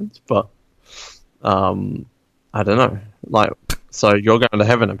makes sense. But, I don't know. Like, so you're going to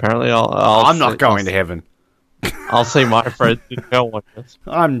heaven, apparently. I'm not going to heaven. I'll see my friends in hell, I guess.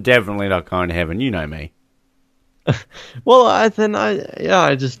 I'm definitely not going to heaven. You know me. Well, I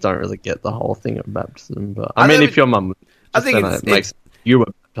just don't really get the whole thing of baptism. But I mean, if your mum, I think it makes you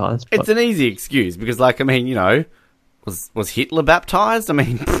were baptized. It's an easy excuse because, like, I mean, you know, was Hitler baptized? I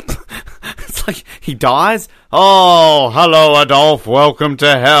mean, it's like he dies. Oh, hello, Adolf. Welcome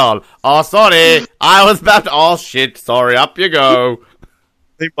to hell. Oh, sorry, I was baptized. Oh shit, sorry. Up you go.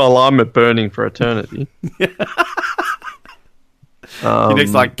 Well, I'm at burning for eternity. He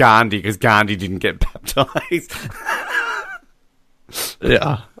looks like Gandhi because Gandhi didn't get baptized.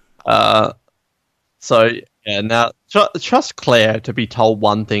 Yeah. So, yeah, now, trust Claire to be told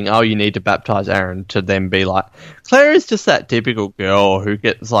one thing, oh, you need to baptize Aaron, to then be like, Claire is just that typical girl who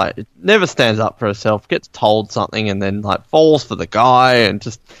gets, like, never stands up for herself, gets told something, and then, like, falls for the guy, and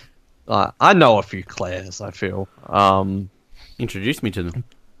just, like, I know a few Claires, I feel. Introduce me to them.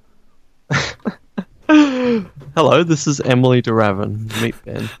 Hello, this is Emily DeRavin. Meet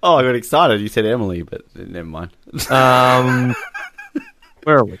Ben. Oh, I got excited. You said Emily, but never mind.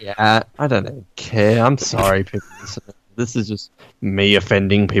 Where are we at? I don't even care. I'm sorry, people. This is just me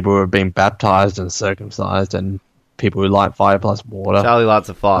offending people who have been baptized and circumcised and people who like fire plus water. Charlie lights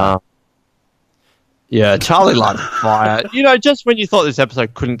a fire. Yeah, Charlie lights a fire. You know, just when you thought this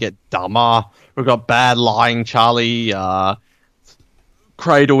episode couldn't get dumber, we've got bad lying Charlie,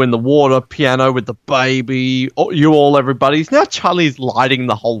 cradle in the water, piano with the baby, you all everybody's. Now Charlie's lighting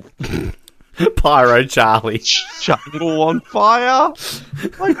the whole Pyro Charlie. jungle on fire.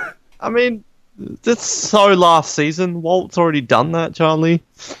 Like, I mean, that's so last season. Walt's already done that, Charlie.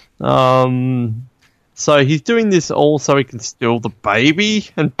 So he's doing this all so he can steal the baby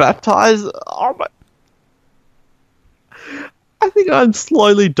and baptize. Oh my! I think I'm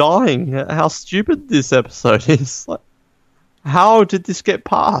slowly dying at how stupid this episode is. Like, how did this get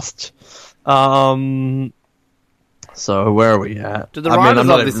past? So where are we at? Do the writers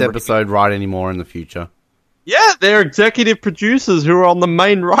of this episode write any more in the future? Yeah, they're executive producers who are on the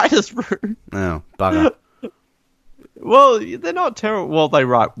main writers' room. Oh, bugger. Well, they're not terrible. Well, they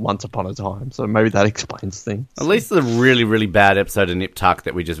write Once Upon a Time, so maybe that explains things. At least the really, really bad episode of Nip Tuck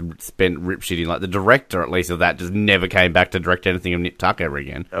that we just spent rip-shitting, like the director, at least, of that just never came back to direct anything of Nip Tuck ever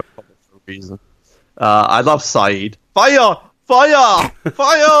again. Yeah, probably for a reason. I love Saeed. Fire! Fire!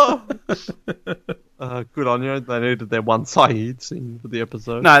 Fire! Good on you. They needed their one Saeed scene for the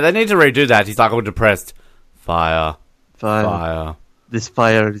episode. No, they need to redo that. He's like all depressed. Fire. Fire. Fire. This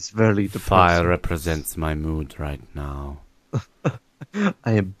fire is very depressing. Fire represents my mood right now.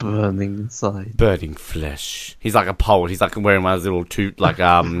 I am burning inside. Burning flesh. He's like a poet. He's like wearing one of those little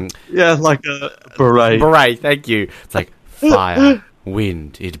yeah, like a beret. Beret, thank you. It's like fire,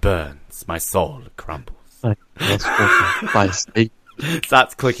 wind, it burns. My soul crumbles.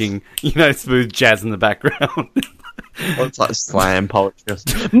 Starts clicking, smooth jazz in the background. It's like slam poetry.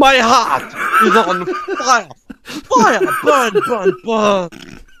 My heart is on fire. Fire, burn, burn, burn.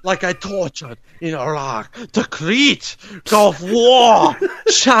 Like I tortured in Iraq. To Crete, Gulf War.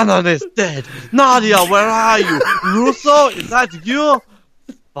 Shannon is dead. Nadia, where are you? Russo, is that you?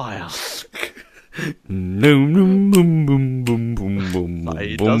 Fire. Boom, boom, boom, boom, boom, boom,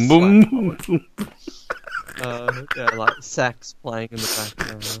 boom, boom, boom. Yeah, like sax playing in the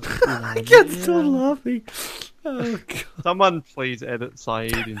background. I can't stop laughing. Oh, God. Someone please edit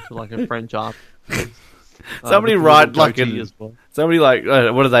Saeed into like a French art. Somebody write like somebody like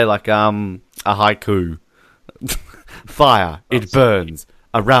what are they like a haiku. Fire, it burns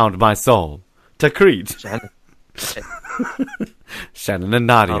around my soul. To Crete. Shannon and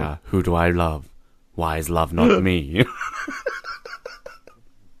Nadia, who do I love? Why is love not me?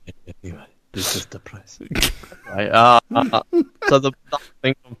 Anyway, this is depressing. Right, so the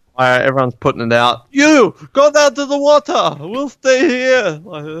thing on fire, everyone's putting it out. You go down to the water. We'll stay here.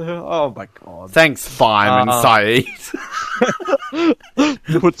 Oh my God! Thanks, Fireman Saeed.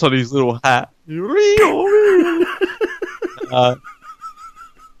 He puts on his little hat.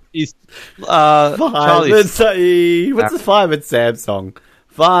 He's Fireman Saeed. What's the Fireman Sam song?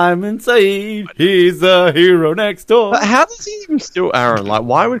 Fireman Saeed, he's a hero next door. But how does he even steal Aaron? Like,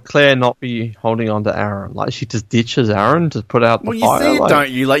 why would Claire not be holding on to Aaron? Like, she just ditches Aaron to put out the fire? Well, you see it, don't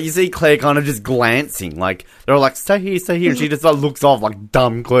you? Like, you see Claire kind of just glancing. Like, they're all like, stay here, stay here. And she just like, looks off like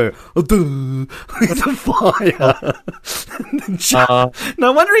dumb Claire. Oh, duh. It's a fire.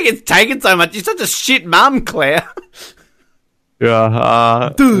 No wonder he gets taken so much. You're such a shit mum, Claire.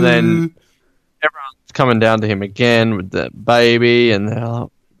 Yeah. Then everyone's coming down to him again with the baby, and they're like,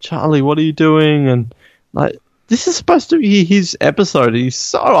 Charlie, what are you doing? And like, this is supposed to be his episode. He's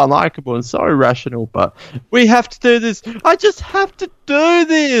so unlikable and so irrational, but we have to do this. I just have to do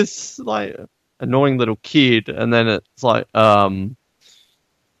this. Like, annoying little kid. And then it's like, who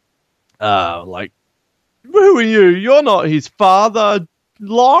are you? You're not his father,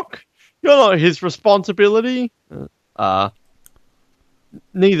 Locke. You're not his responsibility.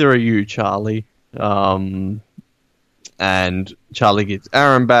 Neither are you, Charlie. And Charlie gives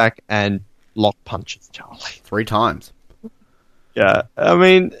Aaron back, and Locke punches Charlie 3 times. Yeah, I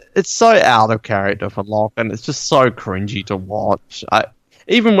mean, it's so out of character for Locke, and it's just so cringy to watch.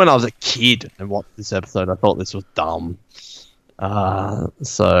 Even when I was a kid and watched this episode, I thought this was dumb.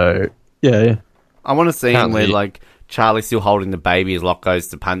 So, yeah. I want to see him where, like, Charlie's still holding the baby as Locke goes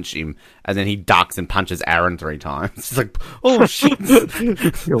to punch him, and then he ducks and punches Aaron 3 times. It's like, oh, shit.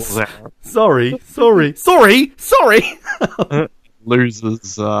 Sorry.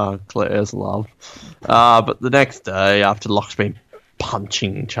 Loses Claire's love. But the next day, after Locke's been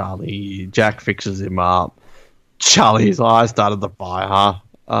punching Charlie, Jack fixes him up. Charlie's eye started the fire.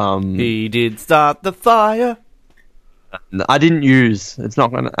 He did start the fire. I didn't use. It's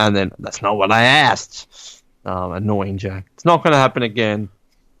not going to... And then, that's not what I asked. Annoying Jack. It's not going to happen again.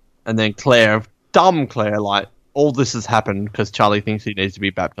 And then Claire, dumb Claire, like, all this has happened because Charlie thinks he needs to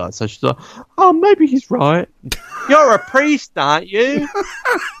be baptized. So she's like, oh, maybe he's right. You're a priest, aren't you?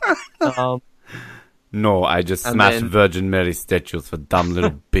 No, I just smashed Virgin Mary statues for dumb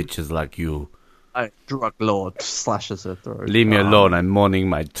little bitches like you. A drug lord slashes her throat. Leave me alone, I'm mourning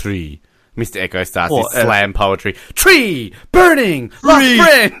my tree. Mr. Echo starts his slam poetry. Tree! Burning! Lost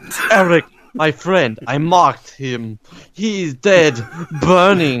friend! Eric, my friend, I marked him. He is dead.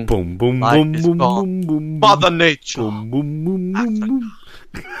 Burning. Boom, boom, Life boom, is boom, gone. boom, boom, Mother Nature. boom, boom, boom, boom,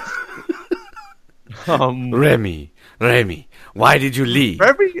 boom. Remy, why did you leave?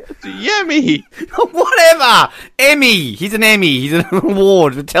 Remy, Yemi. Whatever! Emmy! He's an Emmy. He's an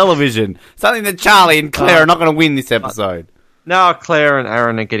award for television. Something that Charlie and Claire are not going to win this episode. Now Claire and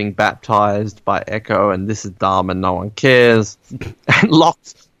Aaron are getting baptized by Echo, and this is dumb and no one cares. And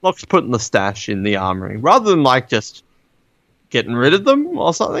Locke's putting the stash in the armory. Rather than, like, just getting rid of them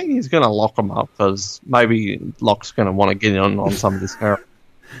or something, he's going to lock them up, because maybe Locke's going to want to get in on some of this heroin.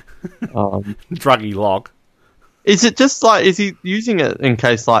 Druggy Locke. Is it just, like, is he using it in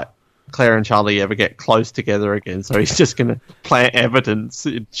case, like, Claire and Charlie ever get close together again, so he's just going to plant evidence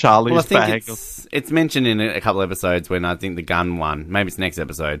in Charlie's bag? It's mentioned in a couple of episodes when I think the gun one, maybe it's next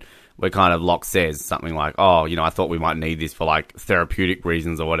episode, where kind of Locke says something like, oh, I thought we might need this for, like, therapeutic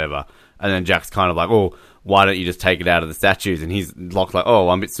reasons or whatever. And then Jack's kind of like, oh, why don't you just take it out of the statues? And he's Locke's like, oh,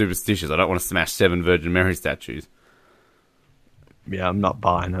 I'm a bit superstitious. I don't want to smash 7 Virgin Mary statues. Yeah, I'm not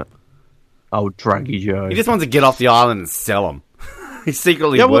buying it. Oh, druggy Joe. He just wants to get off the island and sell them. He's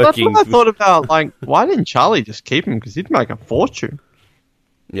secretly working. Yeah, that's what I thought about. Like, why didn't Charlie just keep him? Because he'd make a fortune.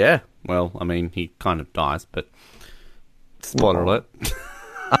 Yeah, well, I mean, he kind of dies, but spoiler alert.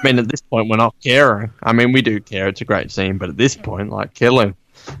 I mean, at this point, we're not caring. I mean, we do care. It's a great scene, but at this point, like, kill him.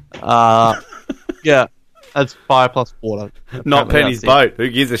 Yeah, that's fire plus water. Not Penny's boat. Who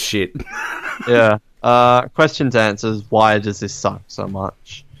gives a shit? Yeah. Questions, answers. Why does this suck so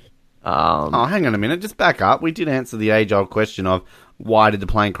much? Hang on a minute. Just back up. We did answer the age-old question of why did the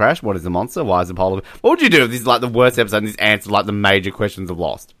plane crash? What is the monster? Why is the polar... What would you do if this is like the worst episode and this answers like the major questions of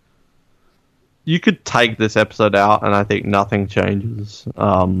Lost? You could take this episode out and I think nothing changes.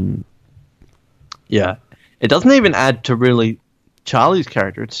 Yeah. It doesn't even add to really Charlie's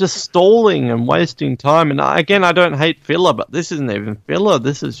character. It's just stalling and wasting time. And again, I don't hate filler, but this isn't even filler.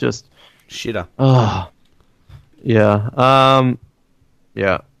 This is just... Shitter. Yeah.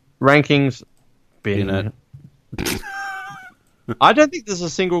 Yeah. Rankings, bin it. I don't think there's a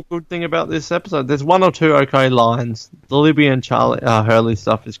single good thing about this episode. There's 1 or 2 okay lines. The Libby and Charlie Hurley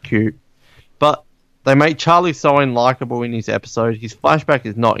stuff is cute, but they make Charlie so unlikable in his episode. His flashback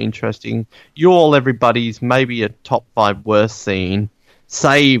is not interesting. You All Everybody's maybe a top 5 worst scene.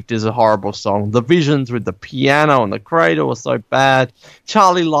 Saved is a horrible song. The visions with the piano and the cradle are so bad.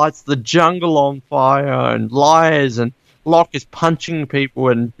 Charlie lights the jungle on fire and lies, and Locke is punching people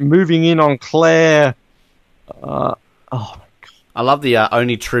and moving in on Claire. Oh my God. I love the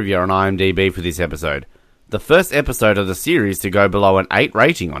only trivia on IMDb for this episode. The first episode of the series to go below an 8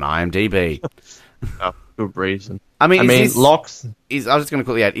 rating on IMDb. Good reason. I mean, Locke's... I was just going to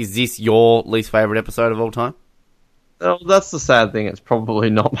quickly add, is this your least favourite episode of all time? Oh, that's the sad thing. It's probably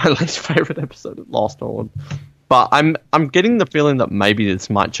not my least favourite episode of Lost Order. But I'm getting the feeling that maybe this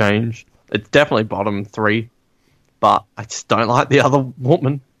might change. It's definitely bottom 3. But I just don't like the other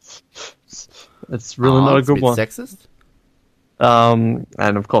woman. It's really not a good one. Sexist?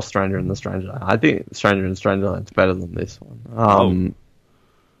 And of course, Stranger in the Strangerland. I think Stranger in the Strangerland's better than this one.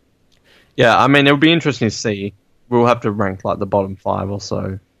 Yeah, I mean, it'll be interesting to see. We'll have to rank like the bottom 5 or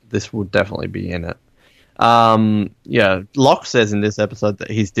so. This would definitely be in it. Yeah, Locke says in this episode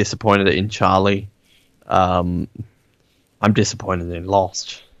that he's disappointed in Charlie. I'm disappointed in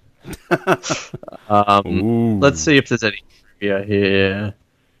Lost. Let's see if there's any trivia here.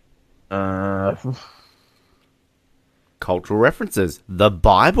 Cultural references. The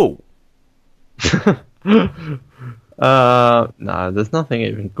Bible. No, there's nothing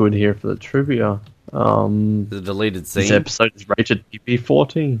even good here for the trivia. The deleted scene. This episode is rated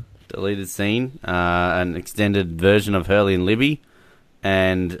PG-14. Deleted scene. An extended version of Hurley and Libby.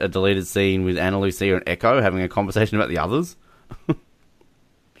 And a deleted scene with Anna Lucia and Echo having a conversation about the others.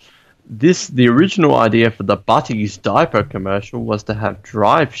 The original idea for the Butty's diaper commercial was to have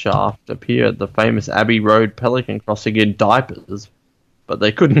Drive Shaft appear at the famous Abbey Road Pelican Crossing in diapers, but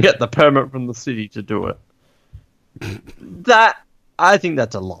they couldn't get the permit from the city to do it. I think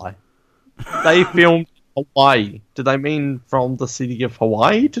that's a lie. They filmed Hawaii. Do they mean from the city of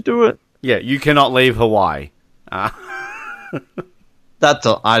Hawaii to do it? Yeah, you cannot leave Hawaii. I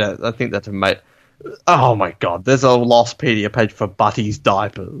think that's a mate. Oh my god, there's a Lostpedia page for Butty's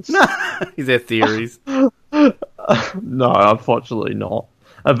diapers. Is there theories? No, unfortunately not.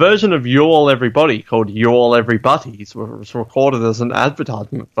 A version of You All Everybody called You All Everybody's was recorded as an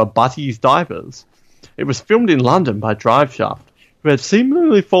advertisement for Butty's diapers. It was filmed in London by Driveshaft, who had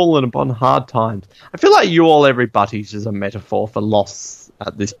seemingly fallen upon hard times. I feel like You All Everybody's is a metaphor for loss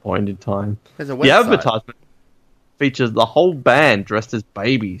at this point in time. There's a website. The advertisement features the whole band dressed as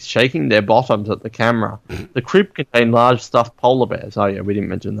babies, shaking their bottoms at the camera. The crib contained large stuffed polar bears. Oh yeah, we didn't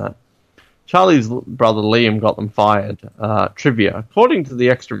mention that. Charlie's brother Liam got them fired. Trivia. According to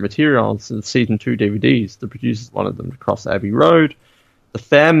the extra materials in the Season 2 DVDs, the producers wanted them to cross Abbey Road. It's a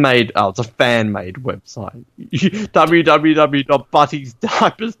fan-made website.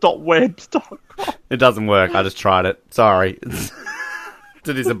 www.buttysdiapers.webs.com. It doesn't work. I just tried it. Sorry. It's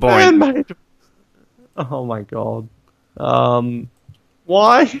a disappointment. Fan-made. Oh my god.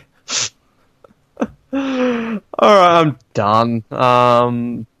 Why? Alright, I'm done.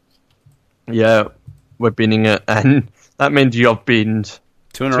 Yeah, we're binning it, and that means you've binned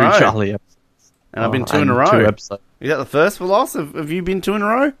 2 in a row. Charlie episodes. And I've been 2 in a row. 2 episodes. Is that the first for loss? Have you been 2 in a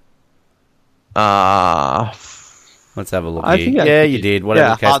row? Let's have a look here. You did.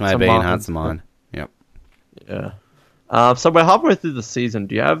 Whatever the case may be, in Hearts of Mine. Yep. Yeah. So we're halfway through the season.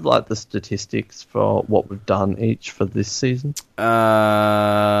 Do you have like the statistics for what we've done each for this season?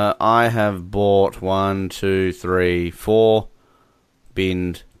 I have bought 1, 2, 3, 4,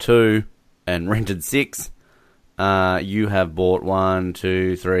 binned 2, and rented 6. You have bought 1,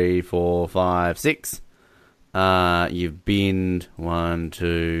 2, 3, 4, 5, 6. You've binned 1,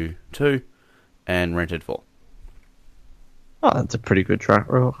 2, 2, and rented 4. Oh, that's a pretty good track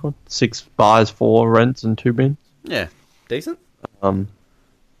record. 6 buys, 4 rents, and 2 bins. Yeah, decent. Not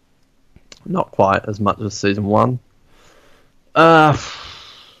quite as much as season 1.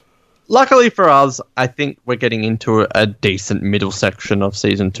 Luckily for us, I think we're getting into a decent middle section of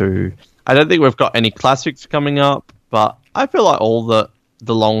season 2. I don't think we've got any classics coming up, but I feel like all the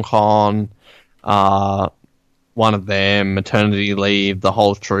Long Con, One of Them, Maternity Leave, The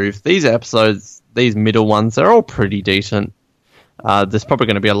Whole Truth, these episodes, these middle ones, they're all pretty decent. There's probably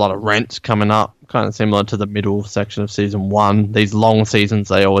going to be a lot of Rent coming up, kind of similar to the middle section of season 1. These long seasons,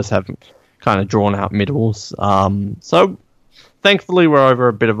 they always have kind of drawn out middles. So thankfully, we're over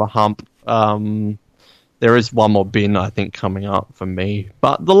a bit of a hump. There is one more bin, I think, coming up for me.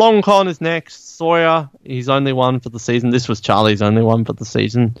 But the Long Con is next. Sawyer, he's only one for the season. This was Charlie's only one for the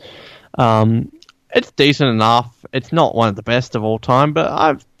season. It's decent enough. It's not one of the best of all time,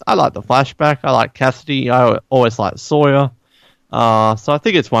 but I like the flashback. I like Cassidy. I always like Sawyer. So I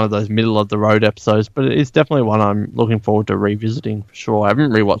think it's one of those middle of the road episodes, but it's definitely one I'm looking forward to revisiting for sure. I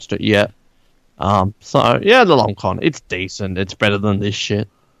haven't rewatched it yet. So yeah, the Long Con, it's decent. It's better than this shit.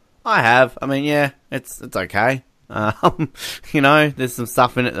 I have. I mean, yeah, it's okay. You know, there's some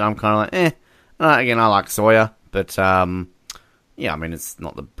stuff in it that I'm kind of like, again, I like Sawyer, but yeah, I mean, it's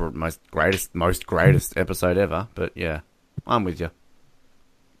not the most greatest episode ever, but yeah, I'm with you.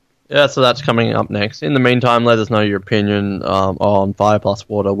 Yeah, so that's coming up next. In the meantime, let us know your opinion on Fire Plus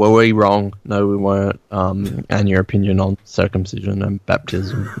Water. Were we wrong? No, we weren't. And your opinion on circumcision and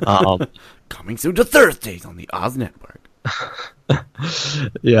baptism. Coming soon to Thursdays on the Oz Network.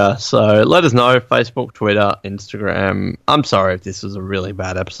 Yeah, so let us know. Facebook, Twitter, Instagram. I'm sorry if this was a really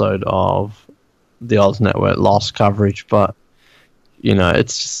bad episode of the Oz Network Lost coverage, but, you know,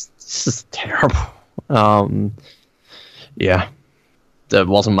 it's just terrible. Yeah. There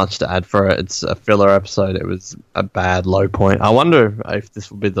wasn't much to add for it. It's a filler episode. It was a bad low point. I wonder if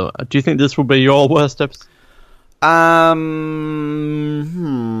this will be do you think this will be your worst episode?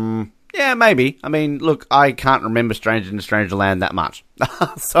 Yeah, maybe. I mean, look, I can't remember Stranger in Strangerland that much.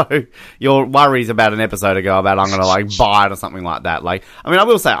 So your worries about an episode ago about I'm going to, like, buy it or something like that. Like, I mean, I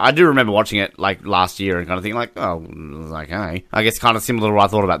will say, I do remember watching it, like, last year and kind of thinking, like, oh, it was okay. I guess kind of similar to what I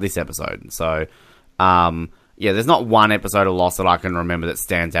thought about this episode. So, yeah, there's not one episode of Lost that I can remember that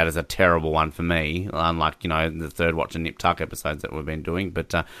stands out as a terrible one for me, unlike, the third watch and Nip Tuck episodes that we've been doing. But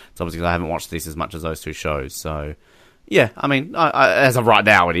it's obviously because I haven't watched this as much as those two shows. So, yeah, I mean, as of right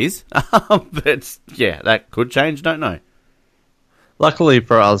now, it is. But, yeah, that could change, don't know. Luckily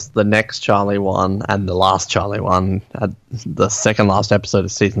for us, the next Charlie one and the last Charlie one, the second last episode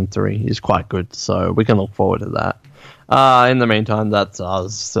of season 3, is quite good. So we can look forward to that. In the meantime, that's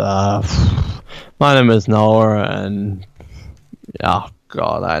us. My name is Noah, and oh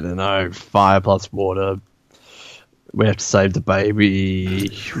god, I don't know. Fire plus water. We have to save the baby.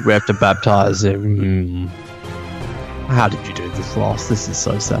 We have to baptize him. How did you do this, Lost? This is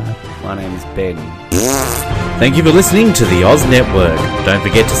so sad. My name's Ben. Thank you for listening to the Oz Network. Don't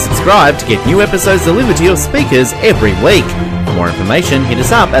forget to subscribe to get new episodes delivered to your speakers every week. For more information, hit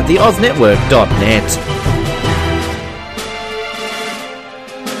us up at theoznetwork.net.